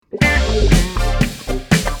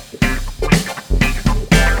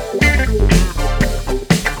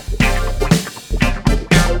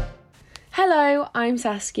I'm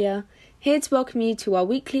Saskia, here to welcome you to our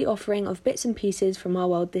weekly offering of bits and pieces from our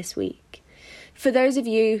world this week. For those of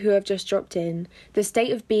you who have just dropped in, The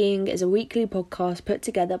State of Being is a weekly podcast put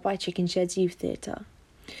together by Chickenshed's Youth Theatre.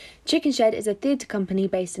 Chickenshed is a theatre company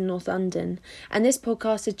based in North London, and this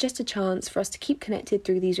podcast is just a chance for us to keep connected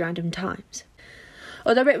through these random times.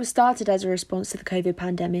 Although it was started as a response to the COVID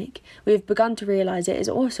pandemic, we have begun to realise it is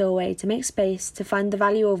also a way to make space to find the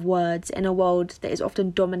value of words in a world that is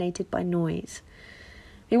often dominated by noise.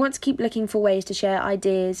 We want to keep looking for ways to share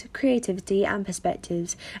ideas, creativity and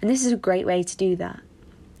perspectives, and this is a great way to do that.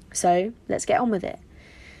 So, let's get on with it.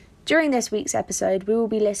 During this week's episode, we will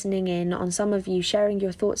be listening in on some of you sharing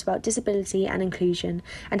your thoughts about disability and inclusion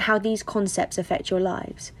and how these concepts affect your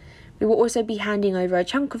lives. We will also be handing over a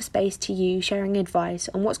chunk of space to you, sharing advice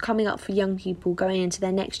on what's coming up for young people going into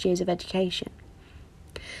their next years of education.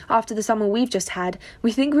 After the summer we've just had,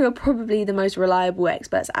 we think we are probably the most reliable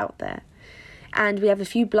experts out there. And we have a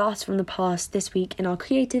few blasts from the past this week in our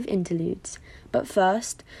creative interludes. But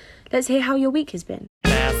first, let's hear how your week has been.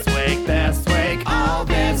 This week, all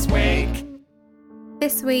this week.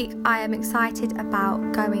 This week I am excited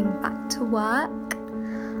about going back to work.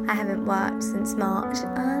 I haven't worked since March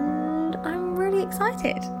and I'm really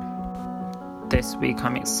excited. This week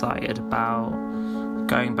I'm excited about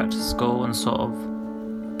going back to school and sort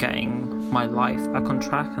of getting my life back on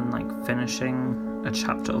track and finishing a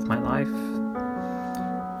chapter of my life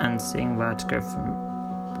and seeing where to go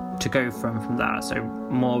from that. So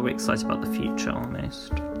more excited about the future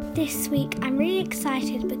almost. This week I'm really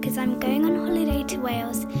excited because I'm going on holiday to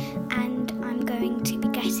Wales and I'm going to be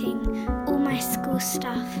getting all my school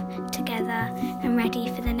stuff together and ready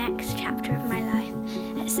for the next chapter of my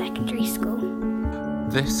life at secondary school.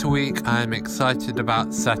 This week I'm excited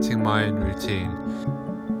about setting my own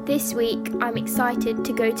routine. This week I'm excited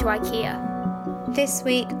to go to IKEA. This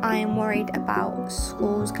week I am worried about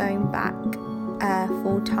schools going back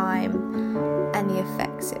full time and the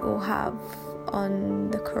effects it will have on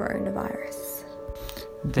the coronavirus.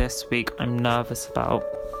 This week I'm nervous about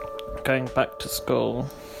going back to school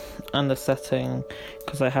and the setting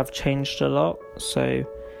because I have changed a lot, so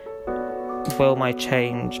will my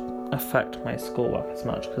change affect my schoolwork as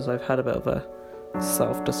much, because I've had a bit of a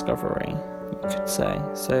self-discovery, you could say.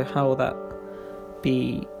 So how will that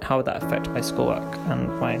affect my schoolwork and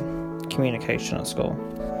my communication at school?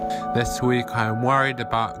 This week I'm worried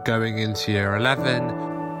about going into year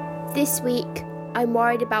 11. This week I'm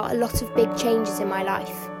worried about a lot of big changes in my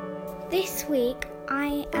life. This week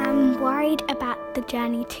I am worried about the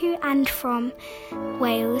journey to and from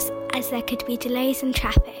Wales as there could be delays in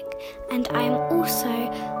traffic, and I am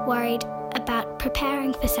also worried about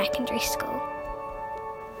preparing for secondary school.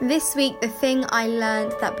 This week the thing I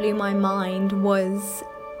learned that blew my mind was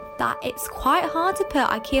that it's quite hard to put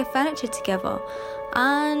IKEA furniture together,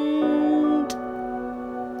 and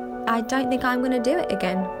I don't think I'm going to do it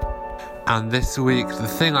again. And this week, the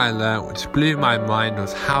thing I learnt which blew my mind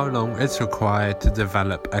was how long it's required to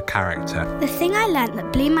develop a character. The thing I learnt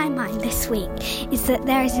that blew my mind this week is that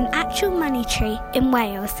there is an actual money tree in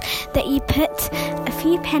Wales that you put a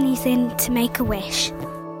few pennies in to make a wish.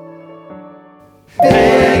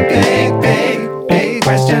 Big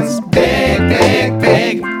questions.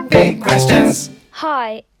 Big questions.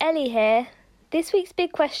 Hi, Ellie here. This week's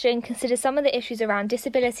big question considers some of the issues around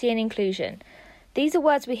disability and inclusion. These are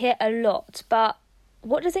words we hear a lot, but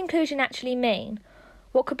what does inclusion actually mean?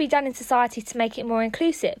 What could be done in society to make it more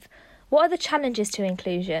inclusive? What are the challenges to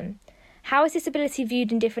inclusion? How is disability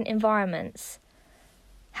viewed in different environments?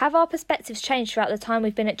 Have our perspectives changed throughout the time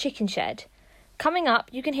we've been at Chickenshed? Coming up,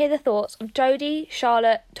 you can hear the thoughts of Jodie,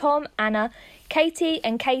 Charlotte, Tom, Anna, Katie,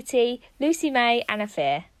 Lucy May and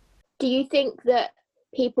Afir. Do you think that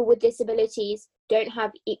people with disabilities don't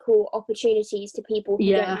have equal opportunities to people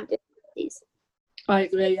who don't have disabilities? I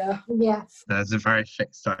agree, yeah. Yes. There's a very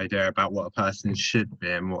fixed idea about what a person should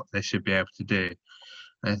be and what they should be able to do.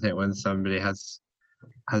 I think when somebody has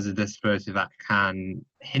a disability, that can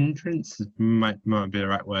hindrance might be the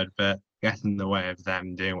right word, but get in the way of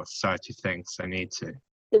them doing what society thinks they need to.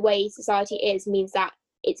 The way society is means that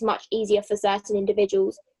it's much easier for certain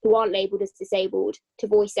individuals who aren't labelled as disabled to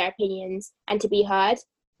voice their opinions and to be heard,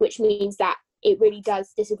 which means that it really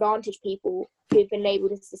does disadvantage people who've been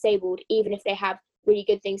labelled as disabled, even if they have really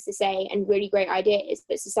good things to say and really great ideas,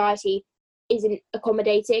 but society isn't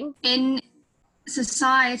accommodating. In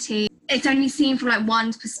society, it's only seen from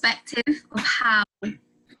one's perspective of how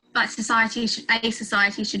society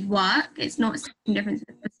should work. It's not seen different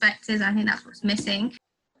perspectives. I think that's what's missing.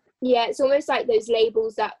 Yeah, it's almost like those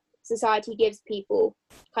labels that society gives people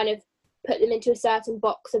kind of put them into a certain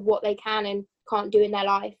box of what they can and can't do in their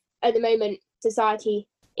life. At the moment, society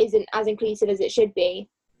isn't as inclusive as it should be.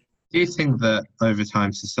 Do you think that over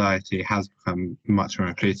time society has become much more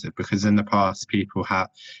inclusive? Because in the past, people have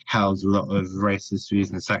held a lot of racist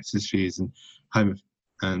views and sexist views and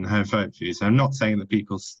homophobic views. I'm not saying that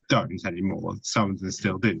people don't anymore. Some of them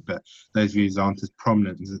still do, but those views aren't as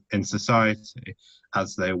prominent in society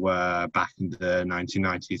as they were back in the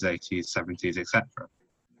 1990s, 80s, 70s, etc.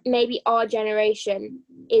 Maybe our generation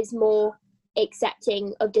is more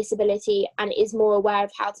accepting of disability and is more aware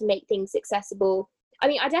of how to make things accessible. I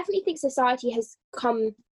mean, I definitely think society has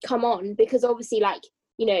come on, because obviously, like,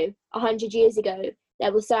 100 years ago,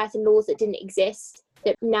 there were certain laws that didn't exist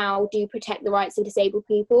that now do protect the rights of disabled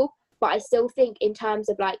people. But I still think in terms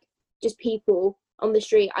of like just people on the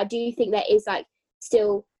street, I do think there is like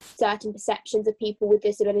still certain perceptions of people with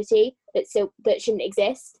disability that shouldn't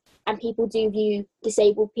exist. And people do view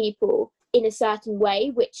disabled people in a certain way,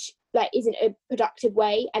 which like isn't a productive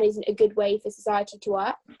way and isn't a good way for society to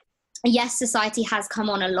work. Yes, society has come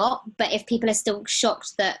on a lot, but if people are still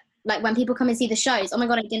shocked that, like, when people come and see the shows, oh my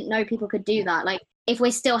God, I didn't know people could do that. Like, if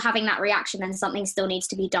we're still having that reaction, then something still needs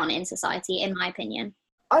to be done in society, in my opinion.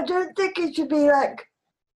 I don't think it should be like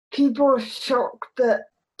people are shocked that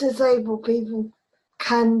disabled people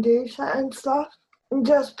can do certain stuff. And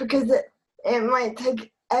just because it might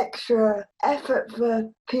take extra effort for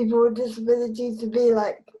people with disabilities to be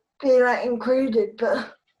included,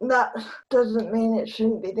 but that doesn't mean it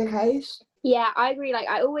shouldn't be the case. Yeah, I agree. Like,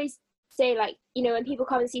 I always say, like, when people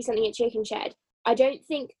come and see something at Chickenshed, I don't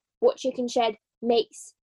think what Chickenshed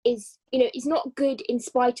makes is, it's not good in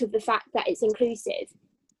spite of the fact that it's inclusive.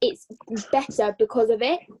 It's better because of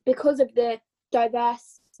it, because of the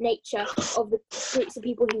diverse nature of the groups of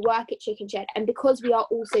people who work at Chickenshed, and because we are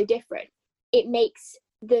all so different, it makes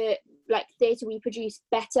the theatre we produce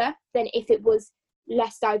better than if it was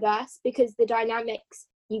less diverse, because the dynamics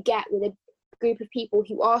you get with a group of people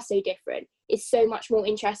who are so different is so much more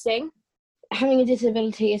interesting. Having a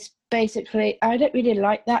disability is basically, I don't really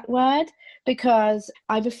like that word, because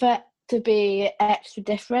I prefer to be extra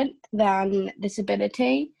different than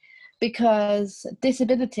disability, because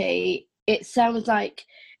disability, it sounds like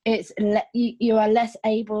you are less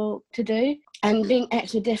able to do, and being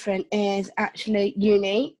extra different is actually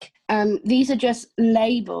unique. These are just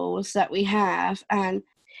labels that we have, and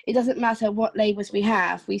it doesn't matter what labels we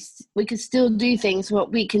have, we can still do things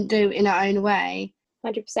what we can do in our own way.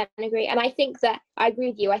 100% agree. And I think that I agree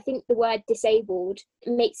with you. I think the word disabled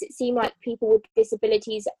makes it seem like people with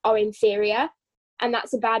disabilities are inferior, and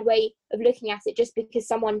that's a bad way of looking at it. Just because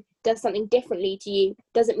someone does something differently to you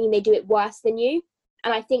doesn't mean they do it worse than you.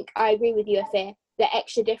 And I think I agree with you, Afir, that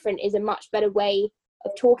extra different is a much better way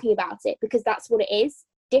of talking about it, because that's what it is.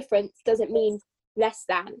 Difference doesn't mean less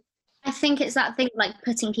than. I think it's that thing like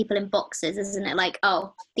putting people in boxes, isn't it? Like,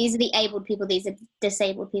 oh, these are the abled people, these are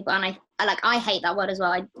disabled people. And I hate that word as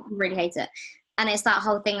well. I really hate it. And it's that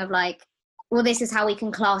whole thing of like, well, this is how we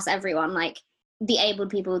can class everyone, like the abled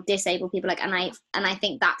people, disabled people. Like, and I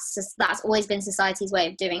think that's always been society's way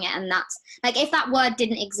of doing it. And that's like, if that word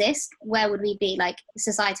didn't exist, where would we be? Like,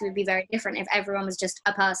 society would be very different if everyone was just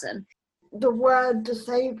a person. The word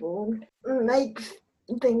disabled makes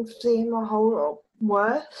things seem a whole lot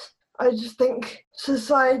worse. I just think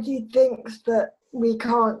society thinks that we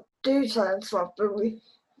can't do certain stuff, but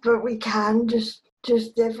we can, just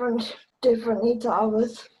differently to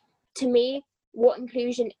others. To me, what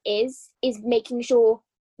inclusion is making sure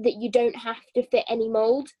that you don't have to fit any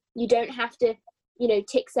mold. You don't have to,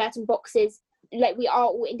 tick certain boxes. Like, we are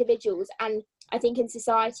all individuals, and I think in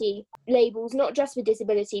society, labels, not just with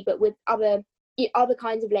disability, but with other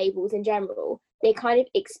kinds of labels in general, they kind of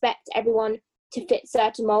expect everyone to fit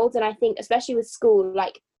certain molds. And I think especially with school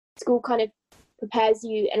kind of prepares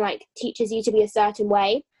you and like teaches you to be a certain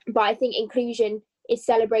way, but I think inclusion is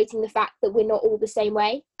celebrating the fact that we're not all the same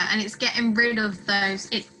way, and it's getting rid of those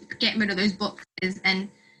boxes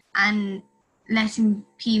and letting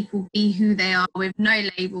people be who they are with no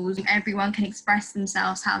labels. Everyone can express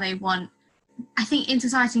themselves how they want. I think in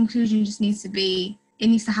society, inclusion just needs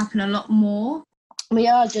to happen a lot more. We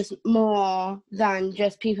are just more than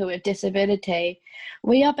just people with disability.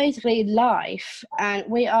 We are basically life, and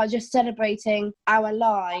we are just celebrating our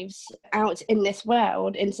lives out in this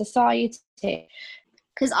world, in society.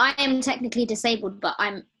 Because I am technically disabled, but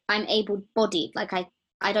I'm able-bodied. Like,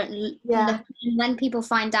 I don't look, when people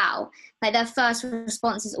find out, like, their first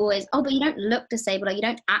response is always, oh, but you don't look disabled, like, you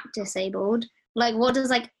don't act disabled. Like, what does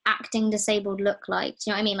like acting disabled look like? Do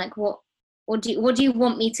you know what I mean? Like, what do you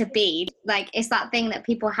want me to be? Like, it's that thing that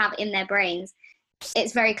people have in their brains.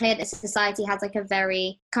 It's very clear that society has like a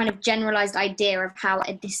very kind of generalized idea of how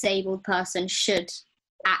a disabled person should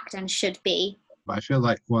act and should be. But I feel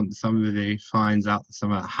like once somebody finds out that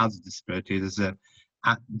someone has a disability, there's a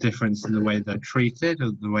difference in the way they're treated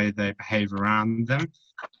or the way they behave around them,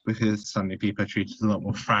 because suddenly people are treated a lot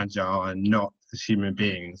more fragile and not as human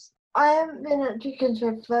beings. I haven't been at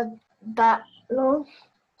Chickenshed for that long,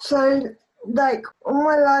 so like all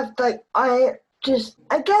my life, like I guess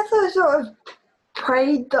I sort of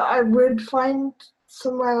prayed that I would find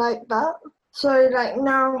somewhere like that. So like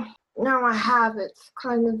now I have, it's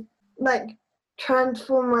kind of like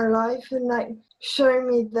transformed my life and like show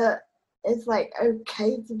me that it's like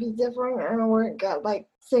okay to be different and I won't get like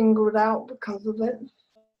singled out because of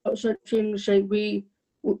it. So we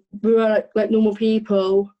were like normal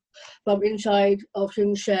people, but inside of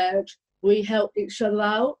Chickenshed we help each other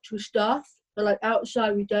out with stuff. But like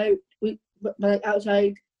outside we don't.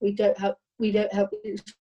 Outside we don't help each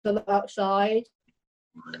other outside.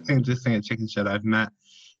 I think just at Chickenshed, I've met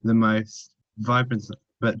the most vibrant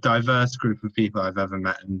but diverse group of people I've ever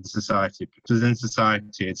met in society. Because in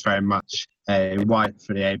society, it's very much a white,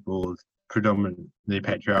 fully abled, predominantly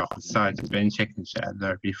patriarchal society. But in Chickenshed,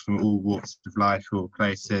 there are people from all walks of life, all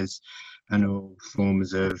places, and all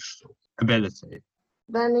forms of ability.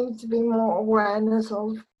 There needs to be more awareness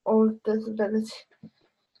of disability,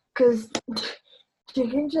 because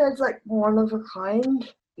Chickenshed's like one of a kind.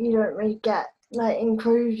 You don't really get like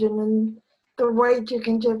inclusion, and the way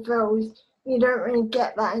Chickenshed feels, you don't really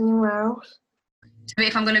get that anywhere else.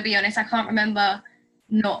 If I'm going to be honest, I can't remember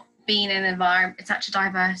not being in an environment. It's such a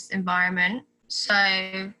diverse environment.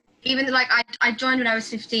 So even like I joined when I was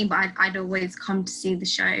 15, but I'd always come to see the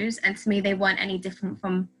shows, and to me they weren't any different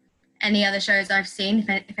from any other shows I've seen.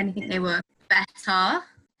 If anything, they were better,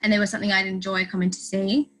 and they were something I'd enjoy coming to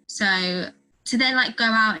see. So to then like go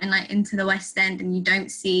out and like into the West End and you don't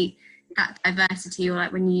see that diversity, or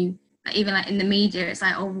like when you like, even like in the media, it's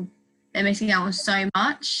like, oh, they're missing out on so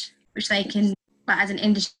much, which they can, like, as an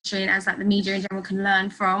industry and as like the media in general, can learn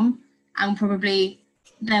from, and probably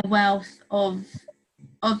their wealth of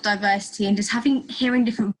diversity and just hearing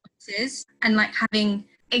different voices and like having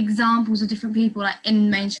examples of different people like in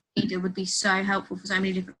mainstream media would be so helpful for so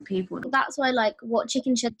many different people. That's why like what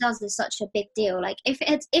Chickenshed does is such a big deal. Like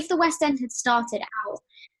if the West End had started out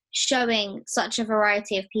showing such a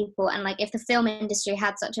variety of people, and like if the film industry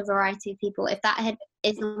had such a variety of people, if that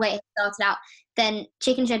is the way it started out, then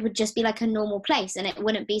Chickenshed would just be like a normal place and it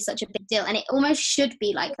wouldn't be such a big deal. And it almost should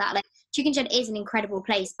be like that. Like Chickenshed is an incredible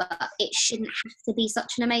place, but it shouldn't have to be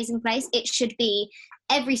such an amazing place. It should be,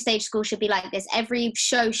 every stage school should be like this, every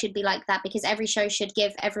show should be like that, because every show should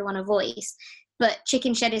give everyone a voice. But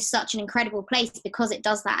Chickenshed is such an incredible place because it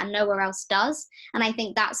does that and nowhere else does. And I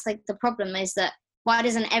think that's like the problem, is that why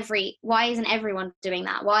isn't everyone doing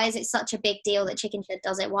that? Why is it such a big deal that Chickenshed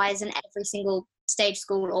does it? Why isn't every single stage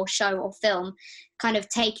school or show or film kind of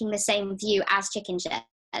taking the same view as Chickenshed?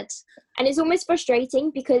 And it's almost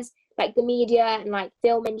frustrating because like the media and like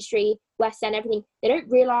film industry, West End, everything, they don't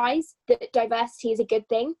realise that diversity is a good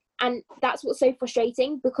thing. And that's what's so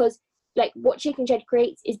frustrating, because like what Chickenshed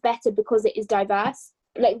creates is better because it is diverse.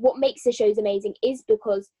 Like what makes the shows amazing is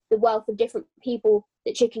because the wealth of different people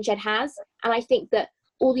that Chickenshed has. And I think that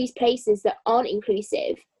all these places that aren't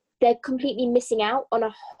inclusive, they're completely missing out on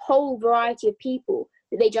a whole variety of people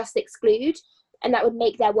that they just exclude, and that would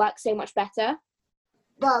make their work so much better.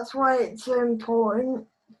 That's why it's so important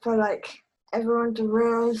for like everyone to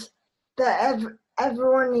realise that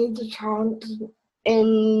everyone needs a chance.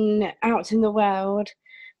 Out in the world,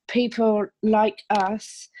 people like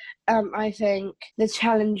us, I think the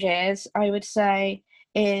challenges, I would say,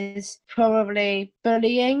 is probably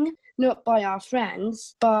bullying, not by our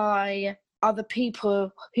friends, by other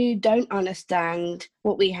people who don't understand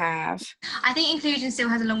what we have. I think inclusion still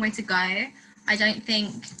has a long way to go. I don't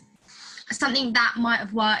think something that might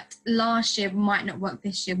have worked last year might not work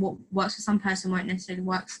this year. What works for some person won't necessarily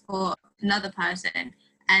work for another person.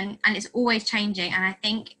 And it's always changing. And I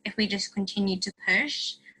think if we just continue to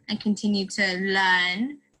push and continue to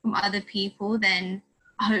learn from other people, then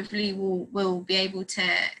hopefully we'll be able to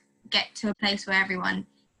get to a place where everyone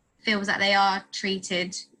feels that they are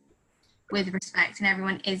treated with respect and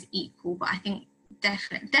everyone is equal. But I think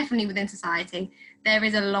definitely within society, there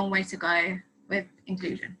is a long way to go with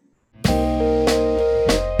inclusion.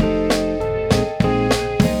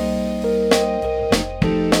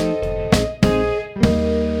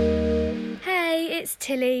 It's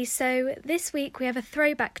Tilly. So this week we have a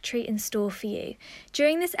throwback treat in store for you.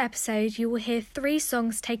 During this episode you will hear 3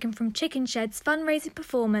 songs taken from Chickenshed's fundraising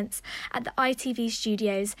performance at the ITV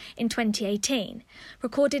studios in 2018.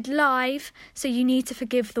 Recorded live, so you need to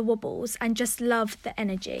forgive the wobbles and just love the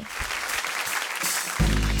energy.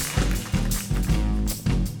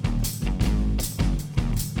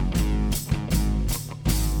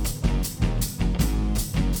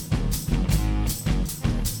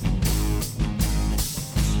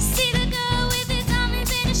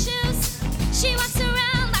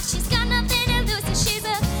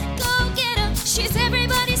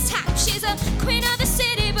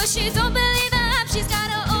 She don't believe in love, she's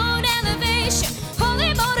got her own elevation,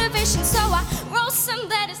 holy motivation. So I wrote some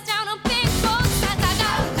letters down on pink books. I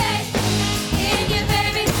got faith in you,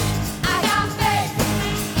 baby. I got faith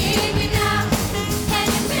in you now. And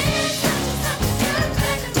you've been such a good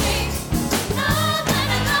friend to me. Know that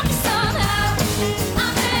I love you somehow.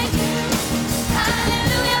 I thank you.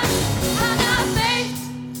 Hallelujah. I got faith.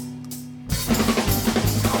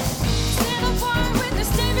 Still a boy with the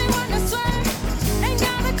Stevie Wonder swag. Ain't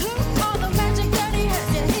got a clue all the magic that he has.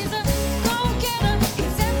 Yeah, he's a go-getter.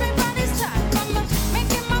 He's everybody's type. I'ma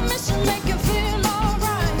make it my mission, make you feel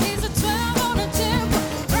alright. He's a 12 on a tempo,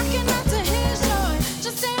 rocking out to his joy.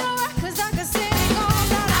 Just say alright, 'cause I can sing all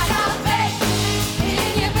night. I got faith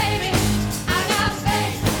in you, baby. I got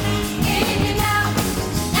faith in you now.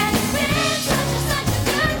 And you've been such a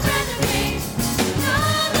good friend to me. Know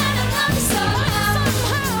that I love you somehow.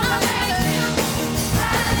 I thank you.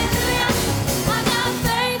 Hallelujah. I got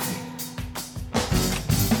faith.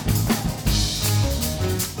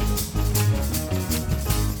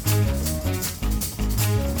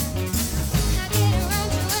 I get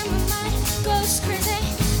around you and my mind goes crazy.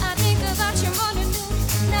 I think about you morning, noon,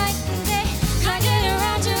 night and day. I get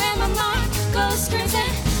around you and my mind goes crazy.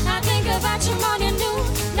 I think about you morning, noon,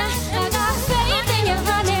 night. I got faith in you,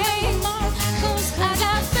 honey. I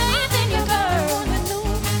got faith in you, girl.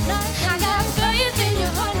 I got faith in you,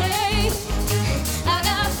 honey. I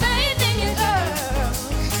got faith in you, girl.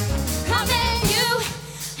 I'm in you.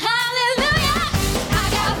 Hallelujah. I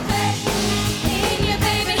got faith in you,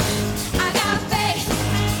 baby. I got faith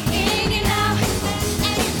in you now.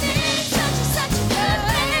 And you've been such a good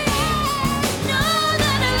friend. Know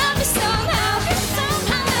that I love you somehow.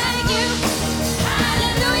 I thank you.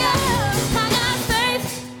 Hallelujah. I got faith.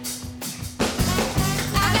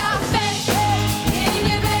 I got faith in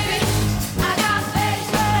you, baby. I got faith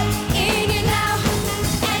in you now.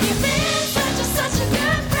 And you've been such a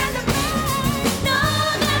good friend of mine. Know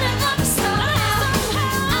that I love you somehow.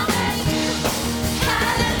 I thank you.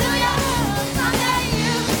 Hallelujah. I thank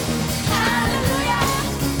you. Hallelujah.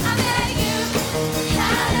 I thank you.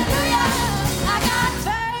 Hallelujah. I got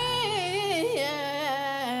faith.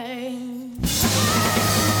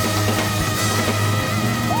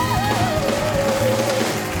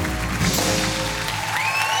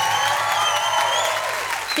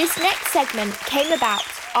 This next segment came about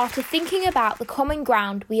after thinking about the common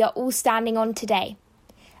ground we are all standing on today,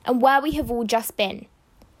 and where we have all just been.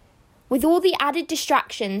 With all the added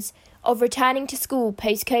distractions of returning to school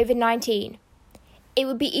post-COVID-19, it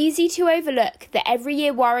would be easy to overlook the every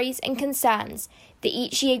year worries and concerns that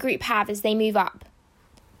each year group have as they move up.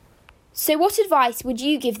 So what advice would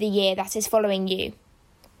you give the year that is following you?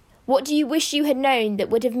 What do you wish you had known that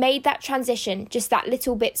would have made that transition just that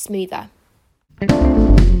little bit smoother?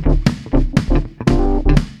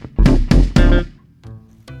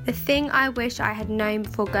 The thing I wish I had known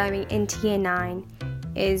before going into year 9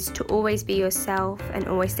 is to always be yourself and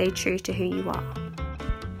always stay true to who you are.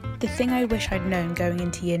 The thing I wish I'd known going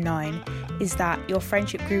into year 9 is that your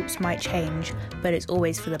friendship groups might change, but it's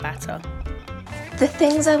always for the better. The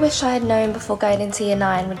things I wish I had known before going into year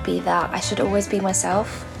 9 would be that I should always be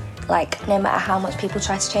myself, like no matter how much people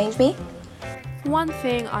try to change me. One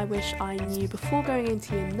thing I wish I knew before going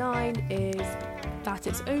into year 9 is that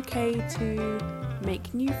it's okay to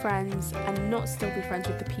make new friends and not still be friends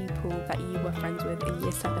with the people that you were friends with in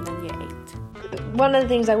year 7 and year 8. One of the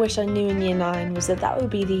things I wish I knew in year 9 was that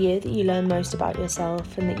would be the year that you learn most about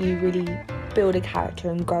yourself and that you really build a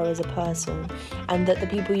character and grow as a person, and that the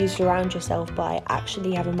people you surround yourself by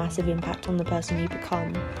actually have a massive impact on the person you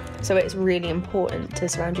become. So it's really important to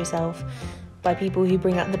surround yourself by people who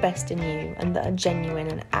bring out the best in you and that are genuine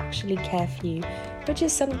and actually care for you, which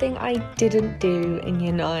is something I didn't do in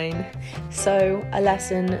year 9. So a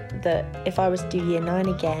lesson that if I was to do year 9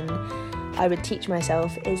 again, I would teach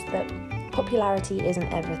myself is that popularity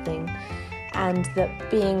isn't everything, and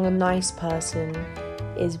that being a nice person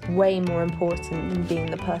is way more important than being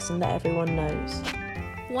the person that everyone knows.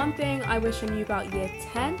 One thing I wish I knew about year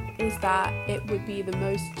 10 is that it would be the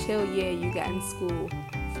most chill year you get in school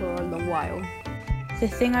for a long while. The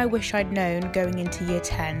thing I wish I'd known going into year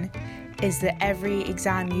 10 is that every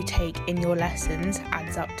exam you take in your lessons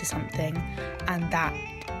adds up to something, and that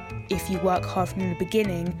if you work hard from the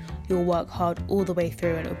beginning, you'll work hard all the way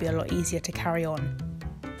through and it'll be a lot easier to carry on.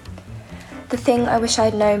 The thing I wish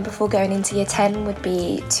I'd known before going into year 10 would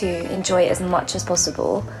be to enjoy it as much as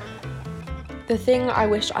possible. The thing I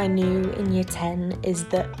wish I knew in year 10 is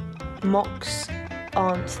that mocks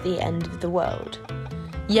aren't the end of the world.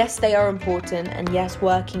 Yes, they are important, and yes,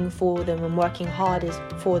 working for them and working hard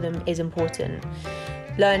for them is important.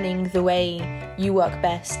 learning the way you work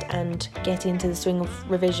best and getting into the swing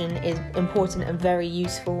of revision is important and very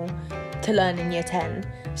useful to learn in year 10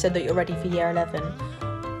 so that you're ready for year 11.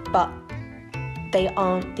 But they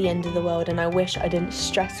aren't the end of the world, and I wish I didn't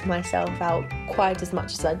stress myself out quite as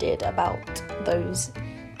much as I did about those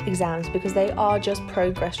exams, because they are just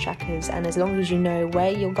progress trackers, and as long as you know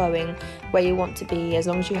where you're going, where you want to be, as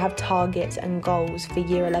long as you have targets and goals for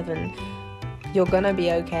year 11, you're gonna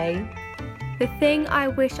be okay. The thing I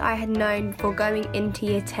wish I had known before going into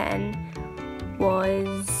year 10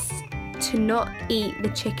 was to not eat the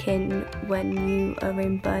chicken when you are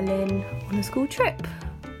in Berlin on a school trip.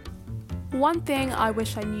 One thing I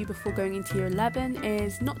wish I knew before going into year 11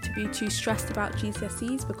 is not to be too stressed about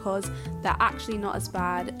GCSEs, because they're actually not as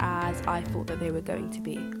bad as I thought that they were going to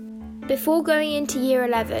be. Before going into year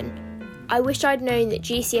 11, I wish I'd known that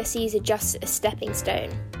GCSEs are just a stepping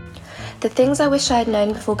stone. The things I wish I had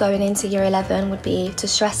known before going into year 11 would be to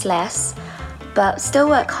stress less, but still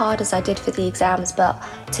work hard as I did for the exams, but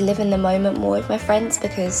to live in the moment more with my friends,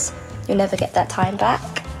 because you'll never get that time back.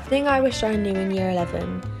 The thing I wish I knew in year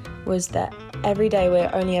 11 was that every day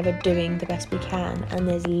we're only ever doing the best we can, and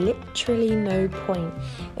there's literally no point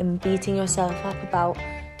in beating yourself up about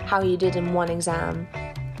how you did in one exam,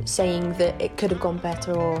 saying that it could have gone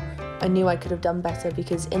better or I knew I could have done better,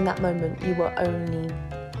 because in that moment you were only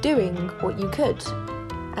doing what you could,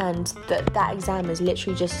 and that exam is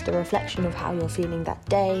literally just a reflection of how you're feeling that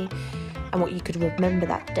day and what you could remember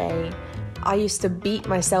that day. I used to beat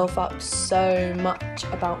myself up so much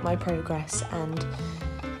about my progress and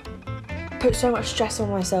put so much stress on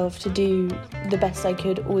myself to do the best I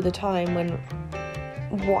could all the time, when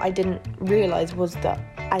what I didn't realise was that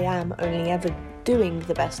I am only ever doing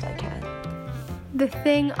the best I can. The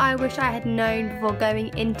thing I wish I had known before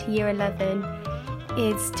going into year 11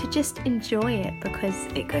 is to just enjoy it, because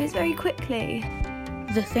it goes very quickly.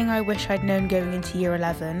 The thing I wish I'd known going into year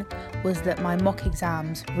 11 was that my mock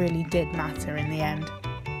exams really did matter in the end.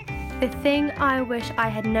 The thing I wish I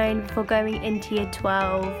had known before going into year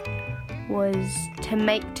 12 was to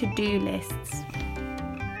make to-do lists.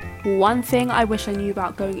 One thing I wish I knew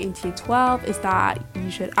about going into year 12 is that you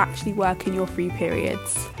should actually work in your free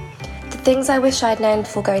periods. The things I wish I'd known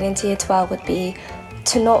before going into year 12 would be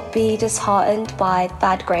to not be disheartened by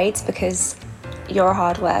bad grades, because you're a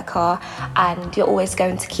hard worker and you're always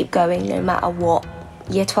going to keep going no matter what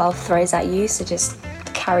year 12 throws at you, so just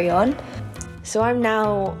carry on. So I'm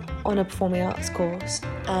now on a performing arts course,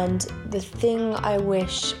 and the thing I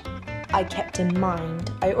wish I kept in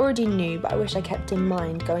mind, I already knew, but I wish I kept in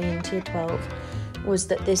mind going into year 12, was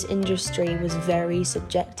that this industry was very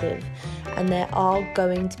subjective, and there are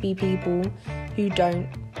going to be people who don't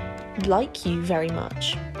like you very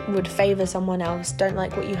much, would favour someone else, don't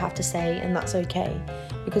like what you have to say, and that's okay,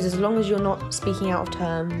 because as long as you're not speaking out of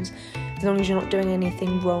terms, as long as you're not doing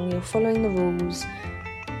anything wrong, you're following the rules,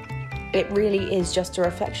 it really is just a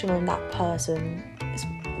reflection on that person. It's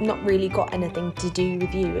not really got anything to do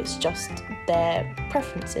with you, it's just their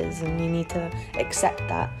preferences, and you need to accept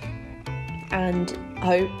that and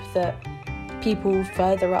hope that people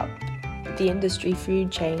further up the industry food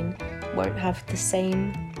chain won't have the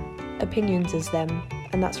same opinions as them,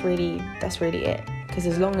 and that's really it, because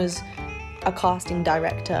as long as a casting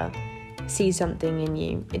director sees something in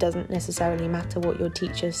you, it doesn't necessarily matter what your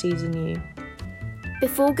teacher sees in you.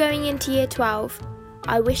 Before going into year 12,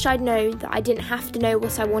 I wish I'd known that I didn't have to know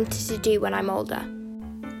what I wanted to do when I'm older.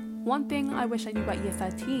 One thing I wish I knew about year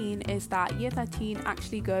 13 is that year 13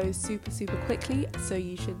 actually goes super quickly, so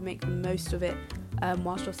you should make the most of it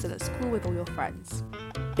whilst you're still at school with all your friends.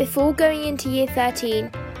 Before going into year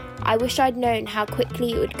 13, I wish I'd known how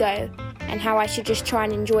quickly it would go and how I should just try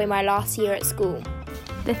and enjoy my last year at school.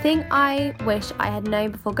 The thing I wish I had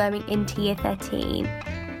known before going into year 13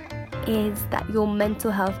 is that your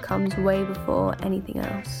mental health comes way before anything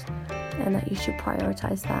else, and that you should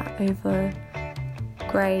prioritise that over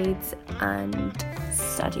grades and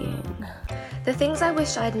studying. The things I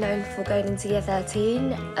wish I'd known before going into year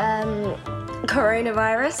 13,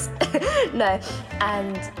 coronavirus, no,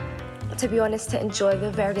 and to be honest, to enjoy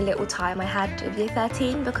the very little time I had of year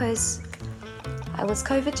 13, because I was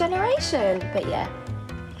COVID generation, but yeah.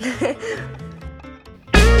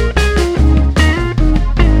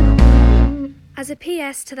 As a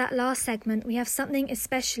PS to that last segment, we have something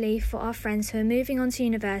especially for our friends who are moving on to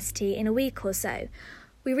university in a week or so.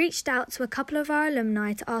 We reached out to a couple of our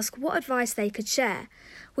alumni to ask what advice they could share.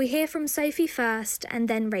 We hear from Sophie first and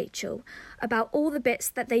then Rachel about all the bits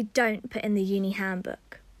that they don't put in the uni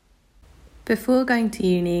handbook. Before going to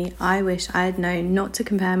uni, I wish I had known not to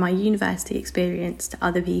compare my university experience to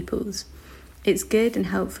other people's. It's good and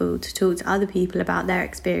helpful to talk to other people about their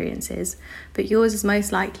experiences, but yours is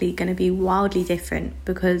most likely going to be wildly different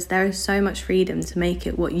because there is so much freedom to make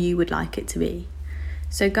it what you would like it to be.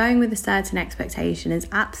 So going with a certain expectation is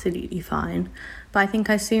absolutely fine, but I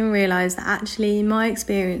think I soon realised that actually my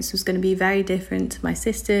experience was going to be very different to my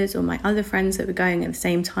sisters or my other friends that were going at the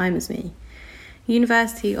same time as me.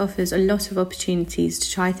 University offers a lot of opportunities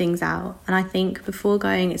to try things out, and I think before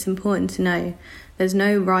going it's important to know there's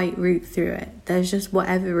no right route through it. There's just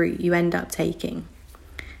whatever route you end up taking.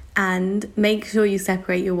 And make sure you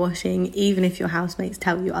separate your washing even if your housemates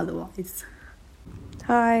tell you otherwise.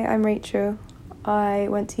 Hi, I'm Rachel. I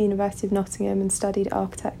went to University of Nottingham and studied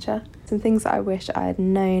architecture. Some things that I wish I had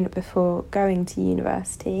known before going to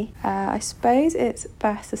university. I suppose it's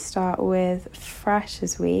best to start with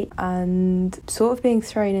Freshers Week and sort of being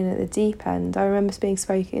thrown in at the deep end. I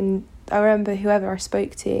remember whoever I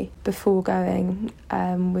spoke to before going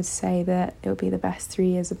would say that it would be the best 3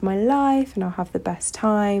 years of my life and I'll have the best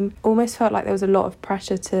time. Almost felt like there was a lot of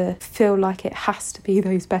pressure to feel like it has to be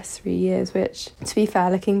those best 3 years, which, to be fair,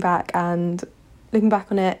 looking back on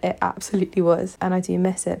it, it absolutely was, and I do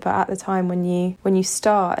miss it. But at the time when you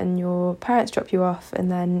start and your parents drop you off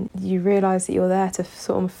and then you realise that you're there to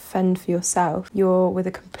sort of fend for yourself, you're with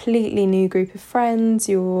a completely new group of friends,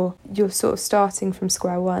 you're sort of starting from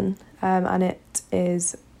square one, and it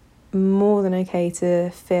is more than okay to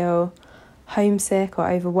feel homesick or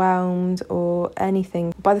overwhelmed or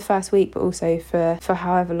anything by the first week, but also for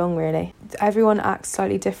however long really. Everyone acts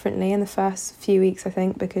slightly differently in the first few weeks, I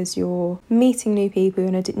think, because you're meeting new people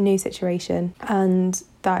in a new situation, and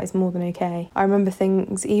that is more than okay. I remember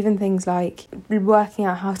things like working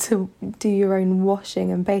out how to do your own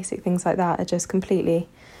washing and basic things like that are just completely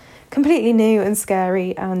new and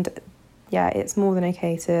scary, and yeah, it's more than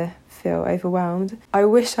okay to feel overwhelmed. I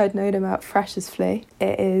wish I'd known about Freshers Flu.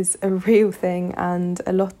 It is a real thing, and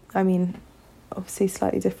obviously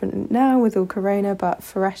slightly different now with all corona, but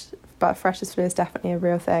Freshers Flu is definitely a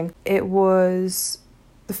real thing. It was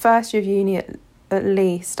the first year of uni at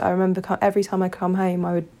least. I remember every time I come home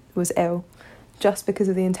I was ill, just because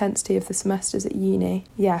of the intensity of the semesters at uni.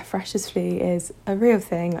 Yeah, Freshers Flu is a real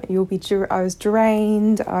thing. I was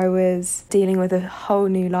drained, I was dealing with a whole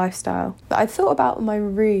new lifestyle. But I thought about my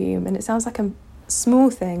room, and it sounds like a small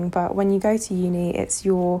thing, but when you go to uni, it's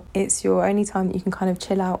your only time that you can kind of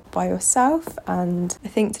chill out by yourself. And I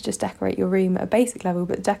think to just decorate your room at a basic level,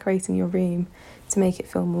 but decorating your room to make it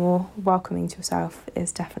feel more welcoming to yourself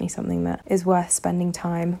is definitely something that is worth spending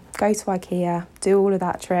time. Go to IKEA, do all of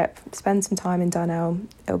that trip, spend some time in Dunelm.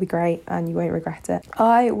 It'll be great and you won't regret it.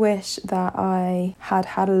 I wish that I had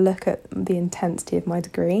had a look at the intensity of my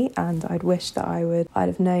degree, and I'd wish that I'd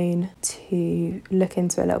have known to look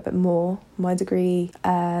into it a little bit more. My degree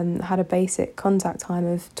had a basic contact time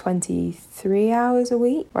of 23 hours a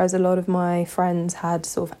week, whereas a lot of my friends had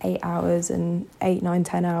sort of 8 hours and 8, 9,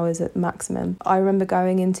 10 hours at maximum. I remember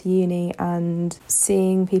going into uni and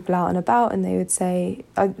seeing people out and about, and they would say,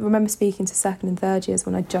 I remember speaking to second and third years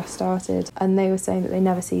when I just started, and they were saying that they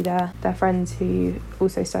never see their friends who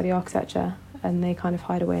also study architecture, and they kind of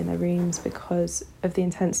hide away in their rooms because of the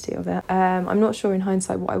intensity of it. I'm not sure in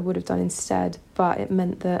hindsight what I would have done instead, but it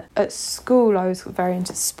meant that at school I was very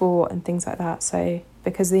into sport and things like that, so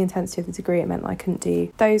because of the intensity of the degree it meant that I couldn't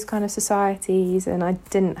do those kind of societies, and I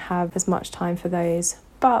didn't have as much time for those.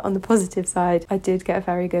 But on the positive side, I did get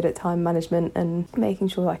very good at time management and making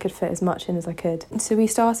sure that I could fit as much in as I could. So we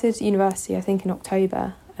started university, I think, in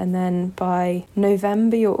October. And then by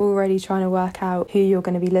November, you're already trying to work out who you're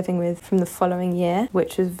going to be living with from the following year,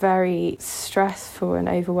 which was very stressful and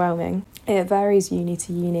overwhelming. It varies uni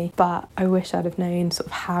to uni, but I wish I'd have known sort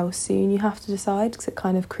of how soon you have to decide, because it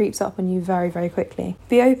kind of creeps up on you very, very quickly.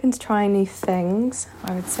 Be open to trying new things,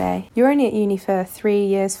 I would say. You're only at uni for 3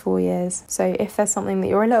 years, 4 years, so if there's something that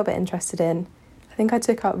you're a little bit interested in, I think I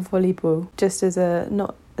took up volleyball just as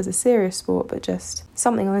not as a serious sport, but just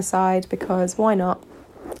something on the side, because why not?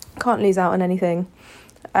 Can't lose out on anything.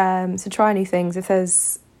 So try new things. If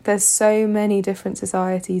there's so many different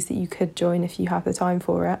societies that you could join if you have the time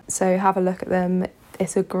for it, so have a look at them.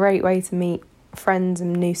 It's a great way to meet friends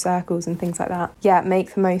and new circles and things like that. Yeah,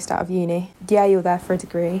 make the most out of uni. Yeah, you're there for a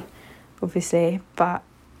degree, obviously, but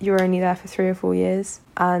you're only there for 3 or 4 years,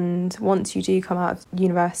 and once you do come out of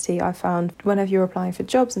university, I found whenever you're applying for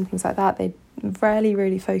jobs and things like that, they rarely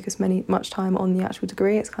really focus much time on the actual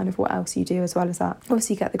degree. It's kind of what else you do as well as that.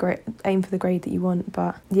 Obviously you get aim for the grade that you want,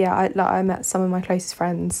 but yeah, I met some of my closest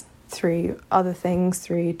friends through other things,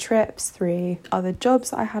 through trips, through other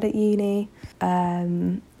jobs that I had at uni.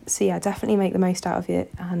 So yeah, definitely make the most out of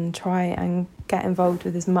it and try and get involved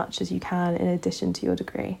with as much as you can in addition to your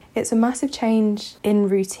degree. It's a massive change in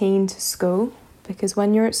routine to school, because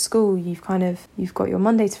when you're at school, you've got your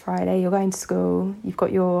Monday to Friday, you're going to school, you've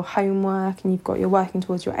got your homework, and you're working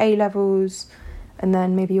towards your A-levels, and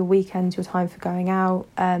then maybe your weekends, your time for going out.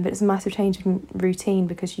 But it's a massive change in routine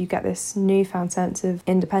because you get this newfound sense of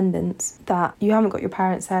independence that you haven't got your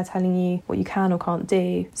parents there telling you what you can or can't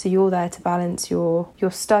do. So you're there to balance your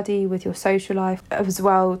study with your social life, as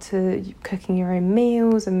well to cooking your own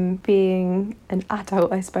meals and being an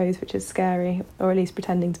adult, I suppose, which is scary, or at least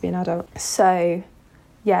pretending to be an adult. So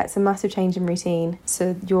yeah, it's a massive change in routine.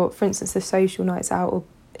 So for instance, the social nights out, or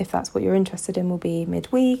if that's what you're interested in, will be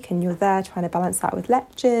midweek, and you're there trying to balance that with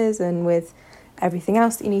lectures and with everything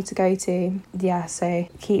else that you need to go to. Yeah, so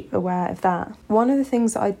keep aware of that. One of the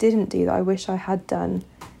things that I didn't do that I wish I had done,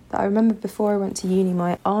 that I remember before I went to uni,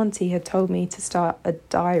 my auntie had told me to start a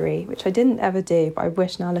diary, which I didn't ever do, but I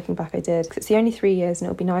wish now looking back I did, because it's the only 3 years and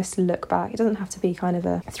it'll be nice to look back. It doesn't have to be kind of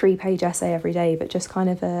a 3-page essay every day, but just kind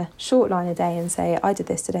of a short line a day and say, I did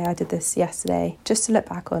this today, I did this yesterday, just to look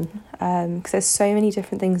back on, because there's so many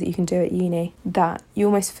different things that you can do at uni that you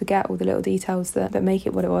almost forget all the little details that make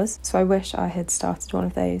it what it was. So I wish I had started one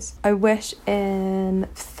of those. I wish in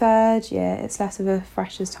 3rd year, it's less of a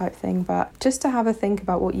freshers type thing, but just to have a think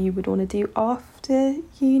about what you would want to do after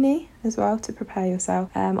uni as well, to prepare yourself.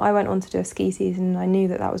 I went on to do a ski season and I knew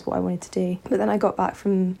that was what I wanted to do, but then I got back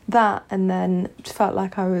from that and then felt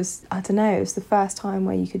like it was the first time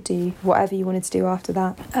where you could do whatever you wanted to do after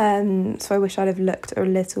that. So I wish I'd have looked a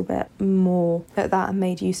little bit more at that and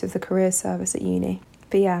made use of the career service at uni.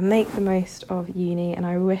 But yeah, make the most of uni, and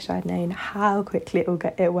I wish I'd known how quickly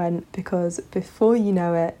it went, because before you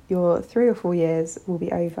know it, your 3 or 4 years will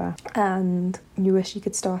be over and you wish you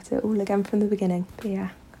could start it all again from the beginning. But yeah,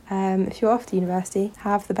 if you're off to university,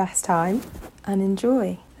 have the best time and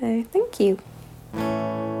enjoy. So thank you.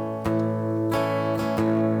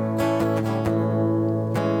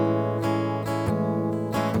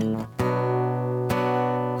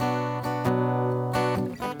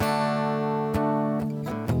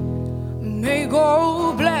 May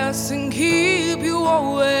God bless and keep you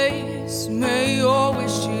always. May your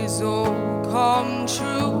wishes all come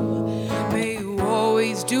true. May you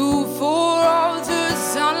always do for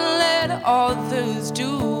others and let others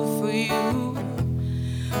do for you.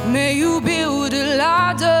 May you build a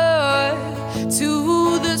ladder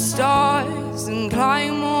to the stars and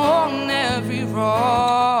climb on every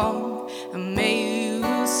rock. And may you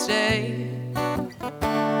stay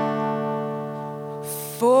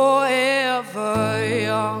forever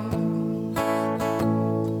young.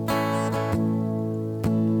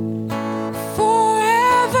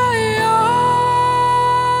 Forever young.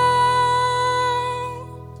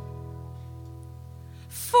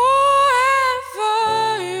 Forever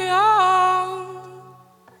young.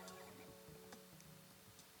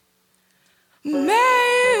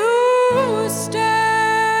 May you stay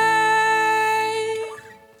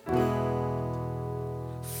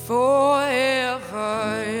forever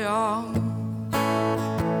young.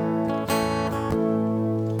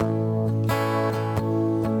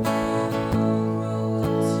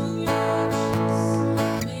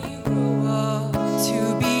 To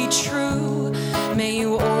be true, may you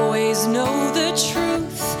always know the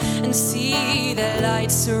truth and see the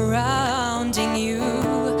light surrounding you.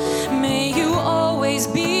 May you always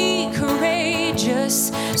be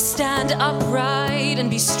courageous, stand upright and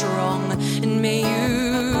be strong, and may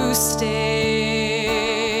you stay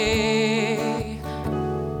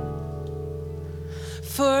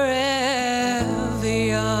forever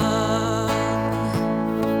young.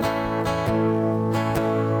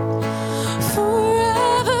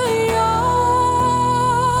 Forever young.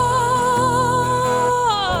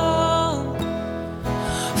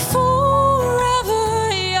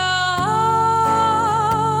 Forever young.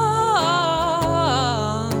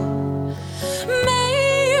 May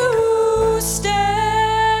you stay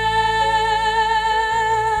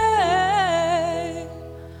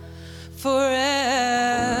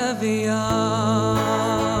forever young.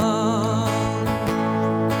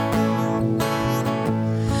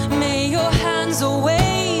 May your hands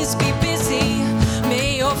always be busy.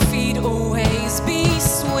 May your feet always be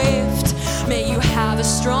swift. May you have a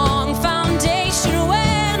strong foundation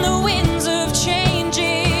when the winds of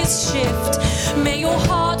changes shift. May your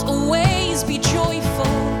heart always be joyful.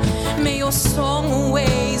 May your song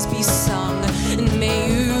always be sung. And may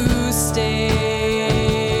you stay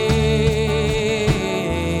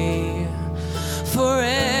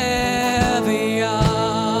forever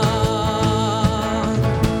young.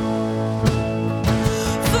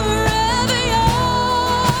 Forever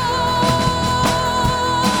young.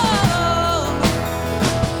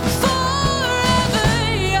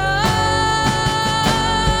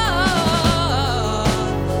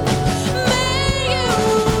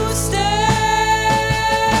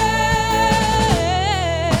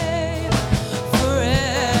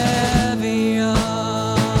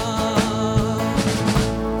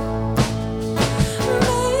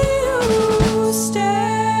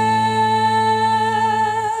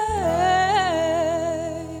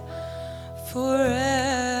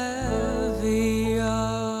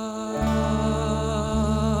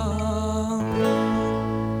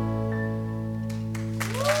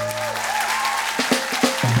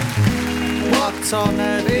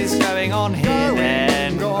 is going on here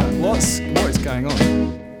then? What is going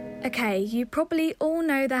on? Okay, you probably all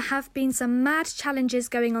know there have been some mad challenges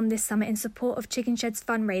going on this summer in support of Chickenshed's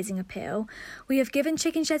fundraising appeal. We have given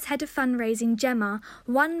Chickenshed's head of fundraising, Gemma,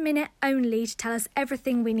 1 minute only to tell us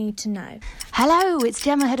everything we need to know. Hello, it's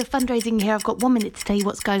Gemma, head of fundraising here. I've got 1 minute to tell you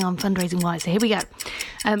what's going on fundraising-wise, so here we go.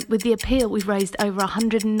 With the appeal, we've raised over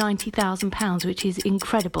 £190,000, which is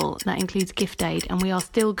incredible. That includes gift aid, and we are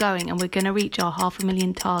still going, and we're going to reach our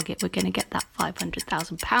 £500,000 target. We're going to get that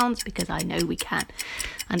 £500,000 because I know we can.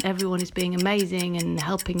 And everyone is being amazing and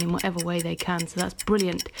helping in whatever way they can, so that's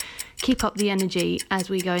brilliant. Keep up the energy as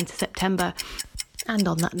we go into September. And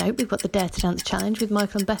on that note, we've got the Dare to Dance Challenge with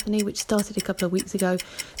Michael and Bethany, which started a couple of weeks ago.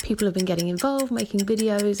 People have been getting involved, making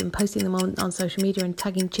videos and posting them on social media and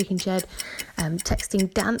tagging Chickenshed,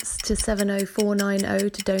 texting DANCE to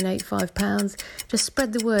 70490 to donate £5. Just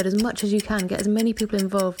spread the word as much as you can. Get as many people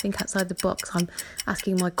involved. Think outside the box. I'm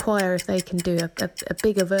asking my choir if they can do a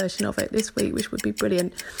bigger version of it this week, which would be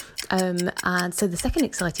brilliant. And so the second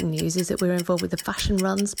exciting news is that we're involved with the Fashion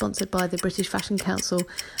Run, sponsored by the British Fashion Council.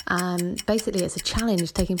 Basically, it's a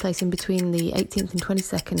challenge taking place in between the 18th and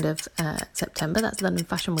 22nd of September. That's London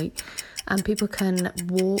Fashion Week. And people can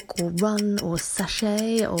walk or run or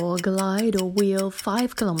sashay or glide or wheel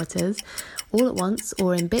 5 kilometres all at once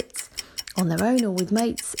or in bits on their own or with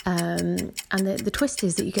mates. And the twist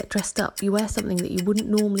is that you get dressed up. You wear something that you wouldn't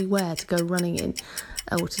normally wear to go running in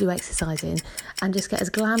or to do exercise in, and just get as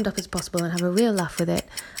glammed up as possible and have a real laugh with it.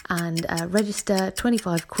 And register,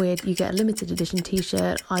 £25. You get a limited edition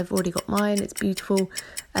t-shirt. I've already got mine, it's beautiful.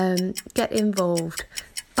 Get involved.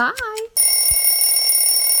 Bye.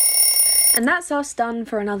 And that's us done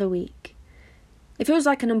for another week. It feels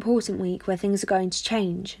like an important week where things are going to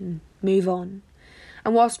change and move on.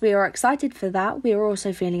 And whilst we are excited for that, we are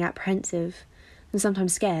also feeling apprehensive and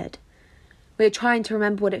sometimes scared. We are trying to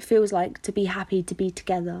remember what it feels like to be happy to be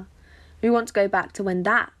together. We want to go back to when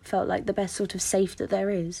that felt like the best sort of safe that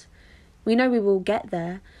there is. We know we will get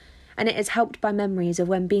there, and it is helped by memories of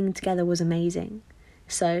when being together was amazing.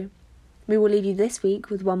 So, we will leave you this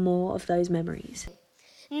week with one more of those memories.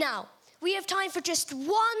 Now, we have time for just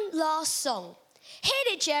one last song. Hit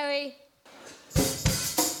it, Jerry!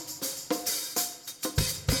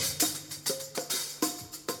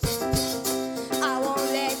 I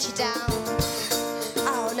won't let you down.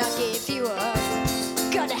 I'll not give you up.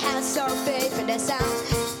 Got a house of faith and a sound.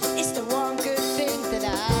 It's the one good thing that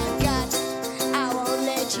I got. I won't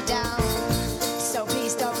let you down. So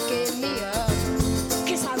please don't give me up.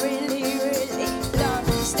 'Cause I really, really love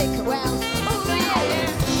you. Stick around. Oh yeah.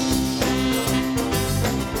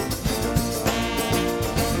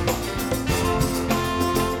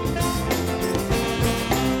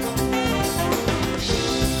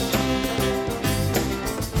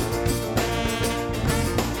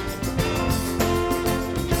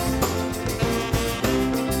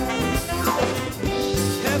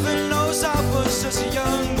 Heaven knows I was just a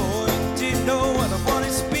young boy, didn't know what I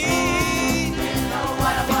wanted to be.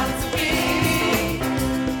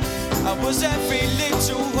 I was every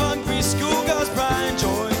little hungry schoolgirl's pride and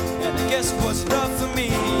joy, and I guess it was enough for me.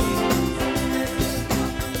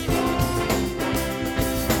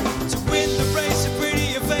 To win the race, a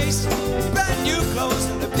prettier face, brand new clothes,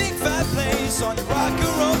 and a big fat place on your rock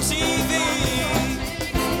and roll TV.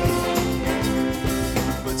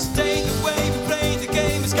 But today the way we play the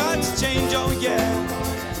game has got to change, oh yeah.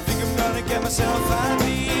 Think I'm gonna get myself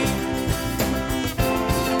happy.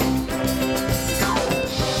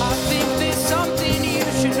 I think there's something you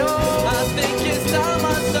should know. I think it's time I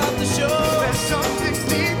start the show. There's something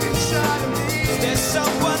deep inside of me. There's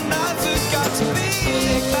someone I forgot to be.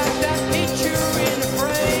 Take back that picture in the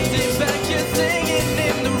frame. Take back your singing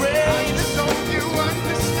in the rain. I just hope you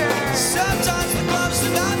understand. Sometimes the gloves do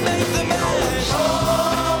not make the man.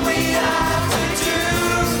 All we have to do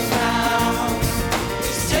now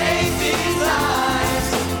is take these lives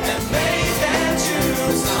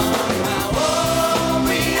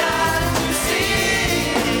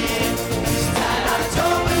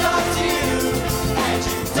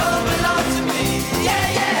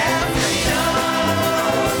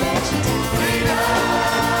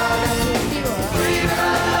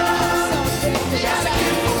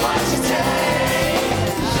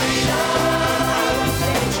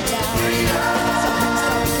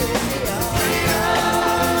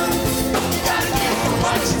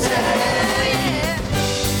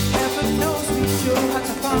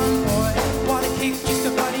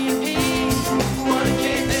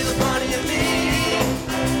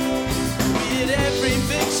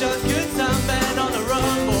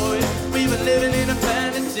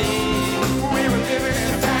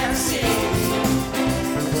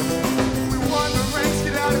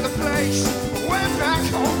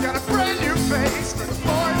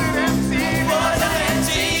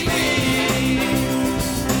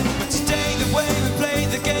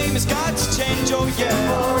Oh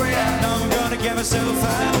yeah, now I'm gonna get myself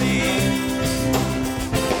a lead.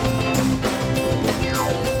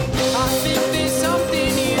 I think there's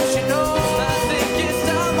something you should know. I think it's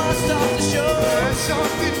time I start to show. There's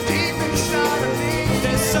something deep inside of me.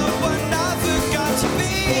 There's someone I forgot to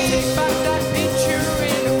be. Take back